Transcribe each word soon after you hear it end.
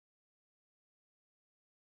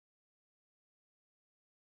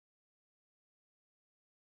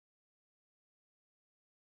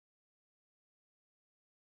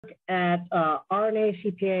at RNA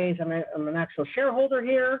CPAs. I'm an actual shareholder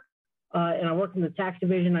here, and I work in the tax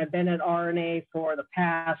division. I've been at RNA for the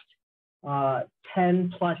past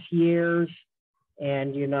 10 plus years,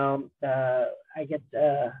 and I get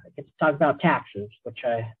to talk about taxes, which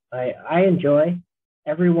I enjoy.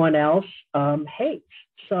 Everyone else hates.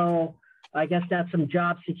 So I guess that's some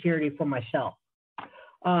job security for myself.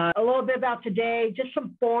 A little bit about today, just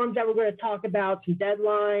some forms that we're going to talk about, some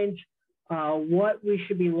deadlines, what we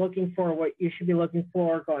should be looking for, what you should be looking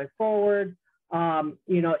for going forward.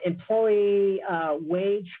 Employee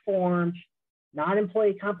wage forms,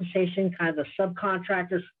 non-employee compensation, kind of the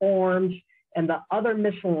subcontractors forms, and the other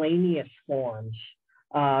miscellaneous forms.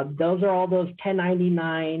 Those are all those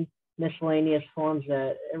 1099 miscellaneous forms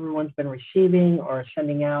that everyone's been receiving or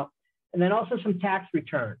sending out, and then also some tax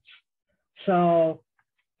returns. So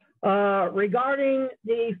regarding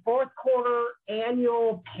the fourth quarter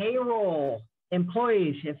annual payroll,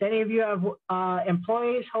 employees, if any of you have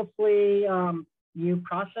employees, hopefully you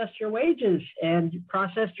processed your wages and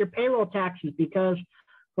processed your payroll taxes, because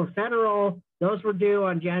for federal, those were due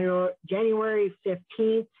on January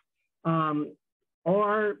 15th,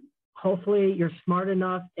 or hopefully you're smart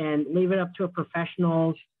enough and leave it up to a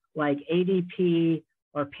professionals like ADP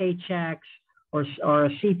or Paychex or a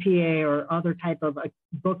CPA or other type of a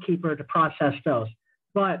bookkeeper to process those.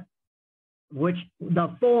 But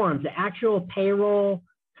the forms, the actual payroll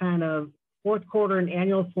kind of fourth quarter and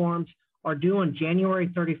annual forms are due on January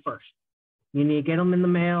 31st. You need to get them in the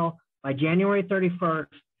mail by January 31st.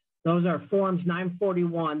 Those are forms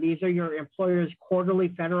 941. These are your employer's quarterly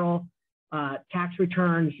federal tax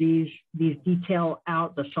returns. These detail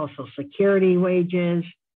out the Social Security wages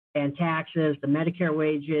and taxes, the Medicare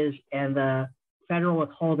wages, and the federal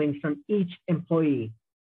withholdings from each employee.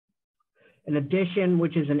 In addition,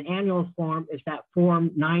 which is an annual form, is that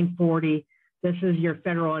form 940. This is your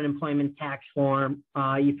federal unemployment tax form.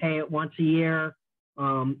 You pay it once a year.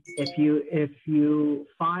 If you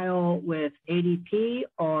file with ADP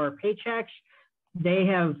or Paychex, they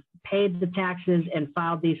have paid the taxes and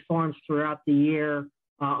filed these forms throughout the year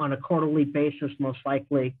on a quarterly basis, most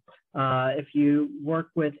likely. If you work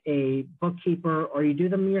with a bookkeeper or you do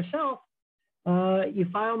them yourself, you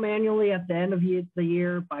file manually at the end of the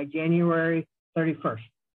year by January 31st.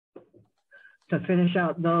 To finish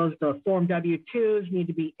out those, the Form W-2s need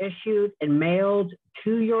to be issued and mailed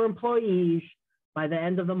to your employees by the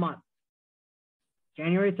end of the month.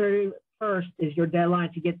 January 31st is your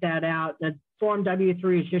deadline to get that out. The Form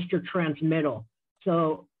W-3 is just your transmittal.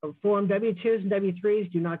 So Form W-2s and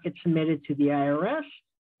W-3s do not get submitted to the IRS.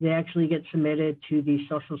 They actually get submitted to the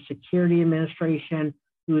Social Security Administration,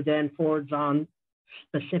 who then forwards on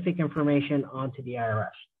specific information onto the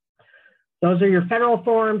IRS. Those are your federal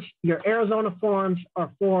forms. Your Arizona forms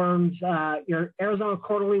are forms, your Arizona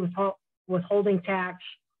quarterly withholding tax.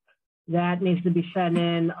 That needs to be sent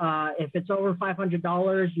in. If it's over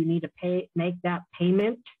 $500, you need to make that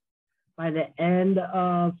payment by the end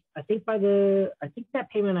of, I think that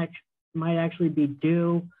payment might actually be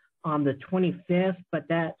due on the 25th, but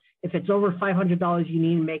if it's over $500, you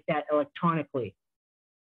need to make that electronically.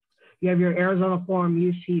 You have your Arizona form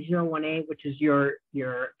UC018, which is your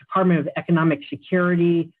Department of Economic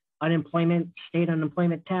Security state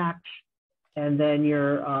unemployment tax. And then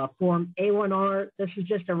your form A1R, this is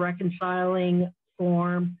just a reconciling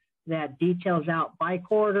form that details out by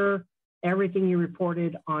quarter everything you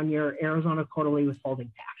reported on your Arizona quarterly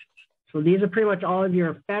withholding taxes. So these are pretty much all of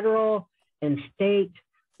your federal and state.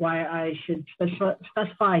 Why I should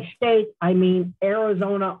specify state, I mean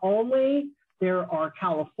Arizona only. There are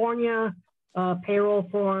California payroll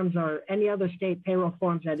forms or any other state payroll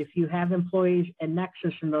forms that if you have employees and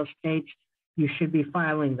nexus in those states, you should be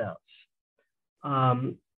filing those.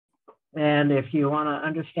 And if you want to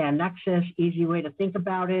understand nexus, easy way to think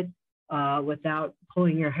about it without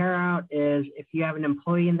pulling your hair out is if you have an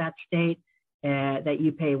employee in that state that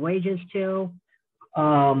you pay wages to,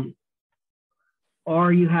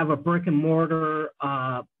 or you have a brick and mortar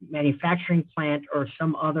manufacturing plant or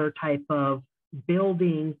some other type of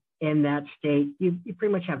building in that state, you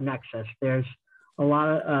pretty much have nexus. There's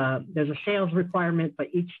there's a sales requirement, but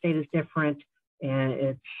each state is different, and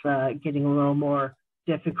it's getting a little more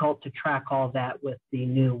difficult to track all that with the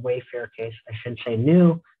new Wayfair case. I shouldn't say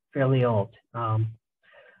new, fairly old.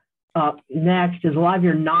 Next is a lot of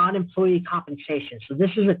your non-employee compensation. So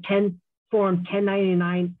this is a Form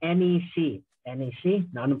 1099 NEC. NEC,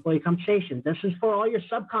 non-employee compensation. This is for all your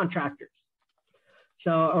subcontractors.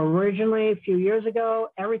 So originally, a few years ago,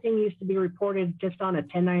 everything used to be reported just on a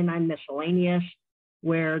 1099 miscellaneous,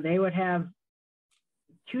 where they would have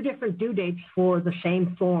two different due dates for the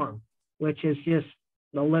same form, which is just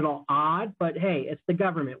a little odd, but hey, it's the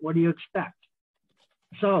government. What do you expect?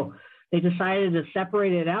 So they decided to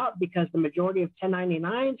separate it out because the majority of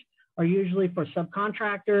 1099s are usually for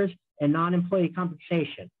subcontractors and non-employee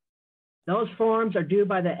compensation. Those forms are due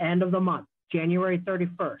by the end of the month, January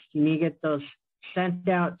 31st. You need to get those sent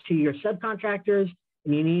out to your subcontractors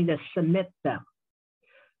and you need to submit them.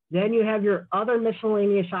 Then you have your other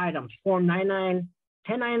miscellaneous items, Form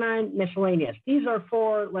 1099 miscellaneous. These are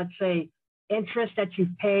for, let's say, interest that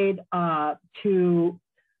you've paid to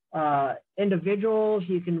individuals.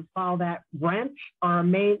 You can file that. Rents are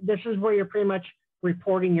made. This is where you're pretty much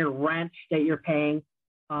reporting your rents that you're paying,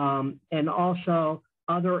 and also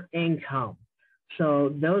other income.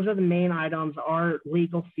 So those are the main items. Are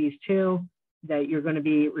legal fees too that you're going to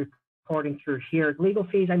be reporting through here. Legal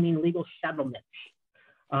fees, I mean legal settlements.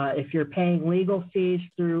 If you're paying legal fees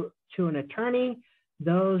to an attorney,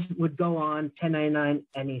 those would go on 1099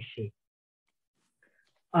 NEC.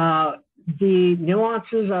 The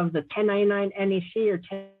nuances of the 1099 NEC or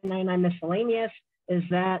 1099 miscellaneous is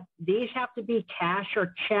that these have to be cash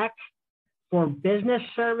or check for business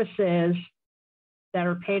services that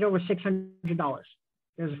are paid over $600.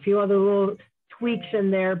 There's a few other little tweaks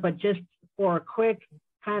in there, but just for a quick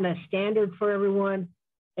kind of standard for everyone,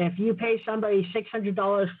 if you pay somebody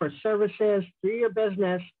 $600 for services through your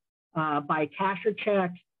business by cash or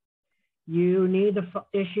check, you need to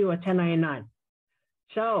issue a 1099.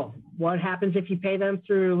 So what happens if you pay them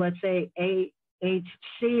through, let's say,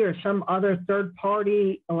 AHC or some other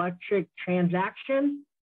third-party electric transaction?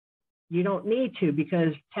 You don't need to,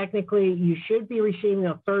 because technically you should be receiving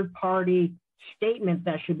a third-party statement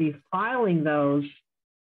that should be filing those,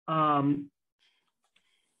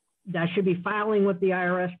 that should be filing with the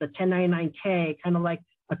IRS, the 1099-K, kind of like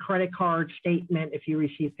a credit card statement if you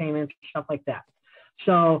receive payments, stuff like that.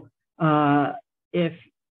 So if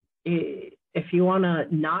you want to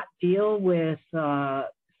not deal with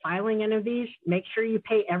filing any of these, make sure you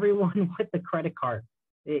pay everyone with the credit card.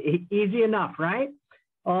 Easy enough, right?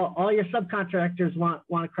 All your subcontractors want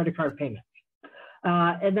a credit card payment.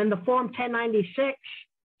 And then the Form 1096,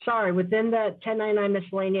 within that 1099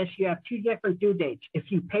 miscellaneous, you have two different due dates.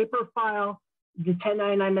 If you paper file the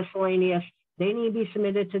 1099 miscellaneous, they need to be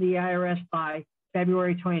submitted to the IRS by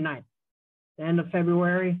February 29th. The end of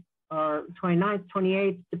February, or 29th,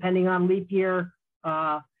 28th, depending on leap year.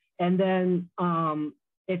 And then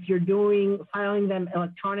if you're filing them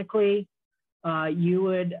electronically,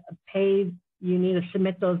 you need to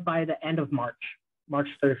submit those by the end of March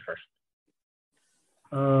 31st.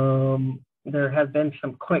 There have been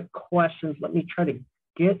some quick questions. Let me try to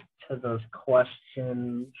get to those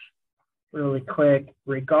questions really quick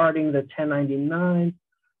regarding the 1099.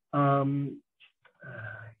 I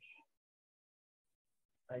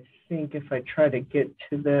think if I try to get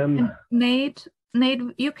to them. And Nate,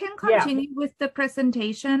 you can continue with the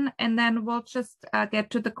presentation, and then we'll just get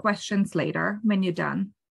to the questions later when you're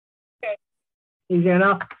done. Okay. Easy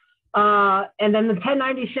enough. And then the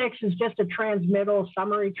 1096 is just a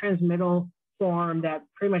summary transmittal form that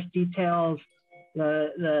pretty much details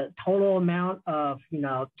the total amount of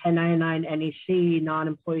 1099 NEC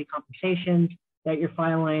non-employee compensations that you're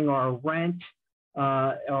filing, or rent,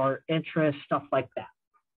 or interest, stuff like that.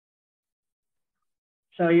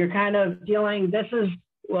 So you're kind of dealing. This is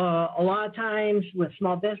a lot of times with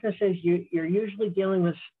small businesses, you're usually dealing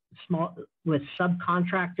with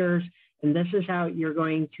subcontractors. And this is how you're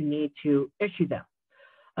going to need to issue them.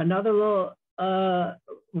 Another little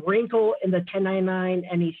wrinkle in the 1099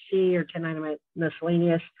 NEC or 1099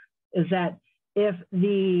 miscellaneous is that if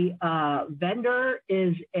the vendor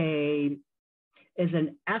is an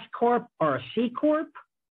S Corp or a C Corp,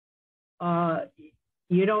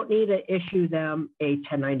 you don't need to issue them a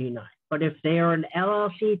 1099. But if they are an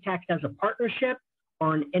LLC taxed as a partnership,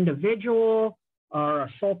 or an individual, or a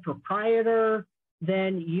sole proprietor,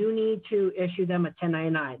 then you need to issue them a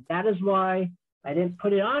 1099. That is why I didn't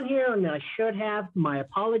put it on here, and I should have. My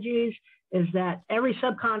apologies. Is that every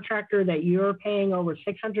subcontractor that you're paying over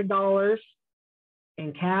 $600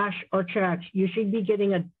 in cash or checks, you should be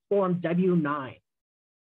getting a Form W-9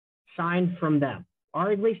 signed from them,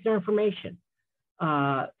 or at least their information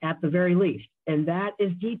at the very least. And that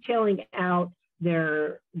is detailing out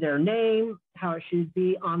their name, how it should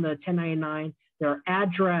be on the 1099, their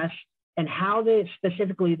address, and how they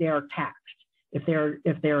are taxed. If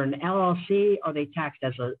they're an LLC, are they taxed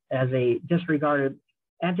as a disregarded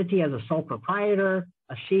entity, as a sole proprietor,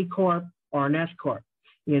 a C Corp, or an S Corp?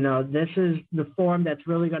 This is the form that's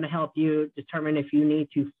really going to help you determine if you need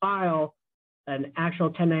to file an actual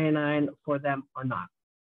 1099 for them or not.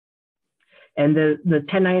 And the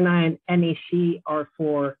 1099 NEC are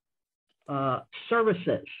for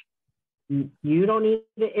Services. You don't need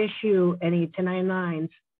to issue any 1099s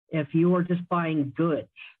if you are just buying goods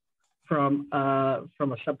from a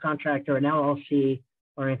subcontractor, an LLC,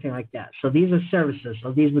 or anything like that. So these are services.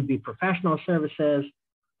 So these would be professional services,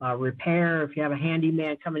 repair, if you have a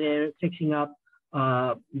handyman coming in, fixing up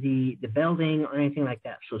the building or anything like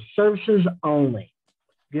that. So services only.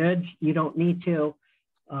 Goods, you don't need to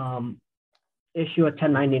issue a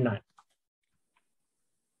 1099.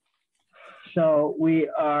 So we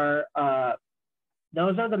are,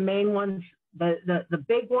 those are the main ones. The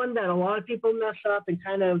big one that a lot of people mess up and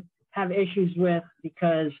kind of have issues with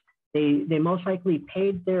because they most likely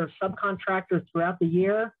paid their subcontractor throughout the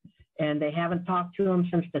year and they haven't talked to them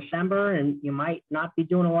since December, and you might not be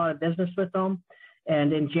doing a lot of business with them.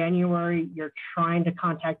 And in January, you're trying to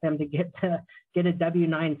contact them to get a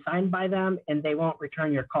W-9 signed by them, and they won't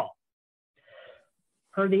return your call.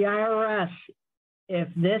 Per the IRS, if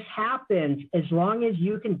this happens, as long as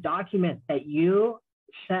you can document that you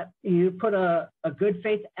put a good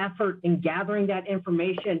faith effort in gathering that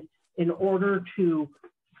information in order to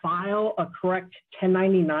file a correct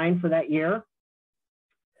 1099 for that year,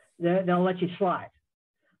 they'll let you slide.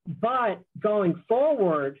 But going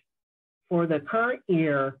forward for the current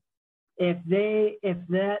year, if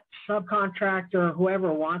that subcontractor,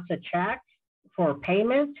 whoever wants a check for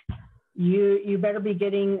payment, you better be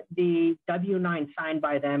getting the W-9 signed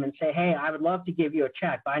by them and say, hey, I would love to give you a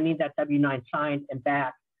check, but I need that W-9 signed and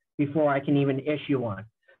back before I can even issue one.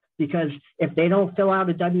 Because if they don't fill out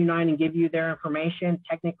a W-9 and give you their information,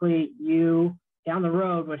 technically you down the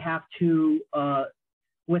road would have to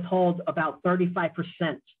withhold about 35%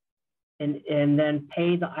 and then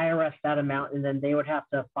pay the IRS that amount, and then they would have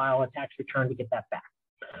to file a tax return to get that back.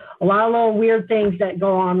 A lot of little weird things that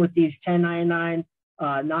go on with these 1099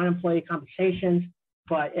 non-employee compensations,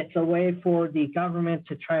 but it's a way for the government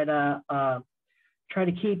to try to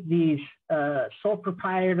keep these sole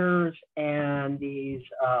proprietors and these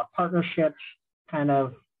partnerships kind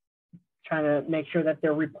of trying to make sure that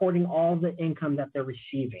they're reporting all the income that they're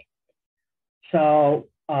receiving. So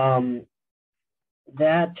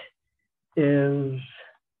that is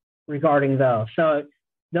regarding those. So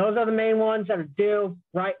those are the main ones that are due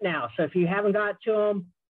right now. So if you haven't got to them,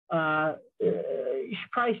 you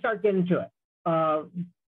should probably start getting to it.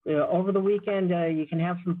 Over the weekend, you can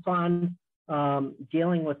have some fun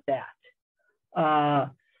dealing with that.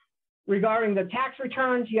 Regarding the tax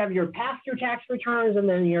returns, you have your pass-through tax returns and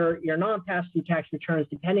then your non-pass-through tax returns,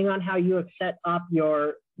 depending on how you have set up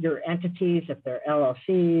your entities, if they're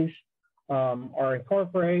LLCs or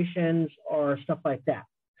incorporations or stuff like that.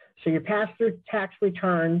 So your pass-through tax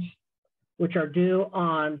returns, which are due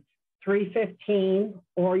on 3/15,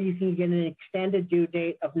 or you can get an extended due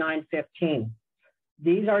date of 9/15.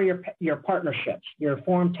 These are your partnerships, your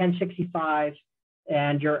Form 1065,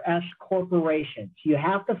 and your S corporations. You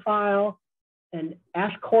have to file an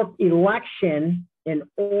S corp election in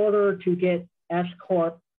order to get S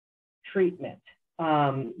corp treatment.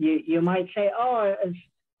 You might say, oh,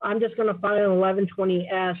 I'm just going to file an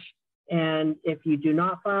 1120S, and if you do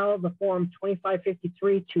not file the Form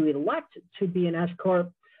 2553 to elect to be an S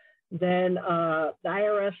corp, then the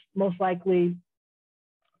IRS most likely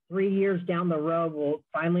 3 years down the road will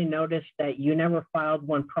finally notice that you never filed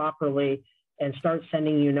one properly and start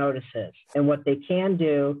sending you notices. And what they can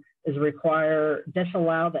do is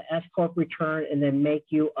disallow the S corp return and then make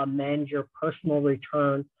you amend your personal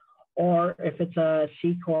return, or if it's a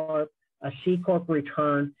C corp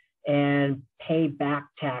return and pay back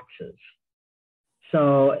taxes.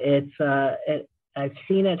 So I've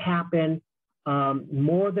seen it happen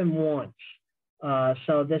more than once.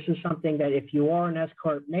 So this is something that if you are an S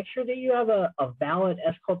corp, make sure that you have a valid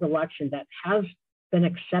S corp election that has been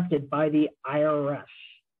accepted by the IRS.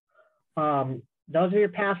 Those are your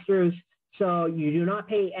pass-throughs. So you do not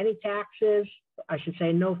pay any taxes. I should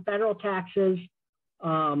say no federal taxes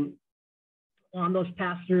on those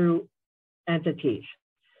pass-through entities.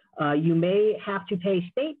 You may have to pay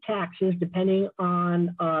state taxes depending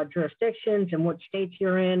on jurisdictions and what states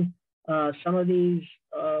you're in. Some of these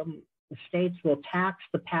states will tax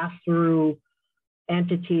the pass-through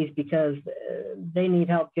entities because they need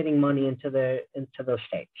help getting money into those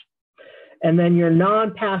states. And then your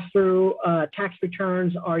non-pass-through tax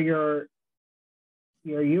returns are your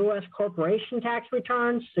U.S. corporation tax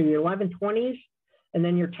returns, so your 1120s, and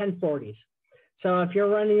then your 1040s. So if you're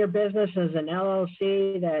running your business as an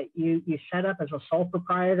LLC that you set up as a sole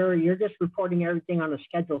proprietor, you're just reporting everything on a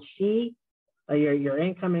Schedule C, your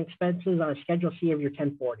income and expenses on a Schedule C of your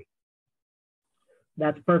 1040.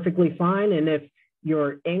 That's perfectly fine. And if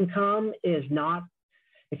your income is not,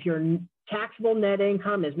 if your taxable net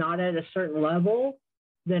income is not at a certain level,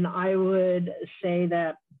 then I would say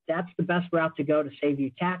that that's the best route to go to save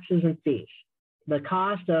you taxes and fees. The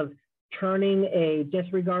cost of turning a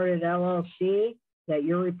disregarded LLC that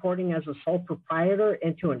you're reporting as a sole proprietor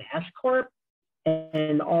into an S corp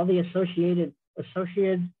and all the associated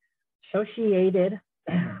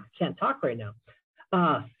can't talk right now,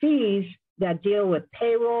 fees that deal with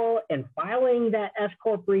payroll and filing that S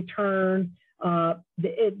corp return,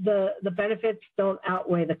 the benefits don't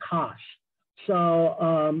outweigh the costs.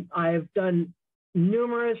 So I've done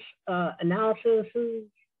numerous analyses.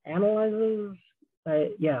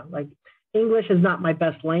 Like English is not my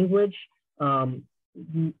best language.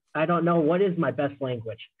 I don't know what is my best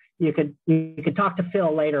language. You could talk to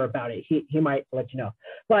Phil later about it. He might let you know.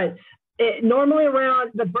 But normally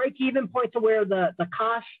around the break-even point to where the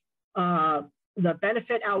cost, the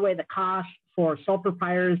benefit outweigh the cost for sole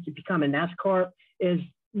proprietors to become an S corp is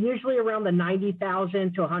usually around the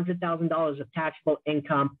 $90,000 to $100,000 of taxable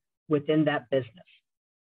income within that business.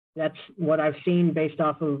 That's what I've seen based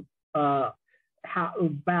off of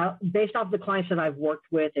based off the clients that I've worked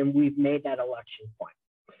with, and we've made that election point.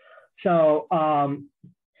 So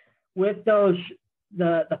with those,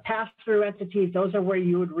 the pass-through entities, those are where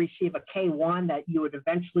you would receive a K-1 that you would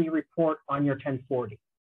eventually report on your 1040.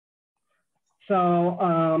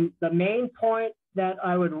 So the main point that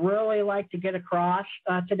I would really like to get across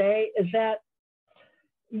today is that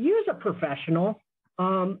use a professional.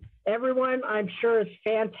 Everyone, I'm sure, is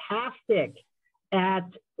fantastic at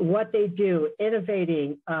what they do,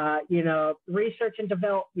 innovating, research and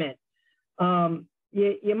development.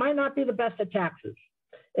 You might not be the best at taxes.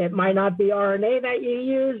 It might not be RNA that you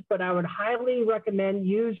use, but I would highly recommend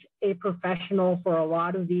use a professional for a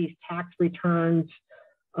lot of these tax returns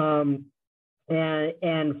and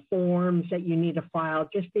forms that you need to file,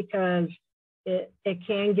 just because it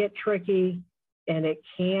can get tricky and it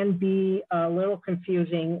can be a little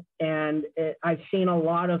confusing. And I've seen a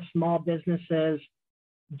lot of small businesses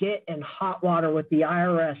get in hot water with the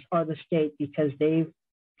IRS or the state because they've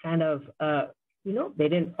kind of, they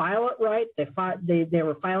didn't file it right. They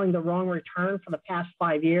were filing the wrong return for the past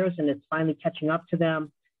 5 years, and it's finally catching up to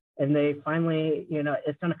them. And they finally,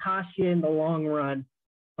 it's going to cost you in the long run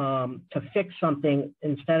to fix something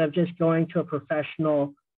instead of just going to a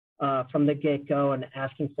professional from the get-go and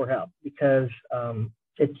asking for help, because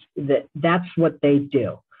that's what they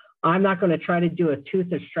do. I'm not going to try to do a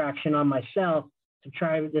tooth extraction on myself to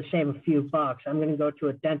try to save a few bucks. I'm going to go to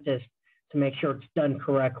a dentist to make sure it's done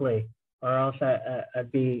correctly, or else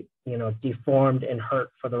I'd be, deformed and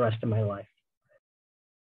hurt for the rest of my life.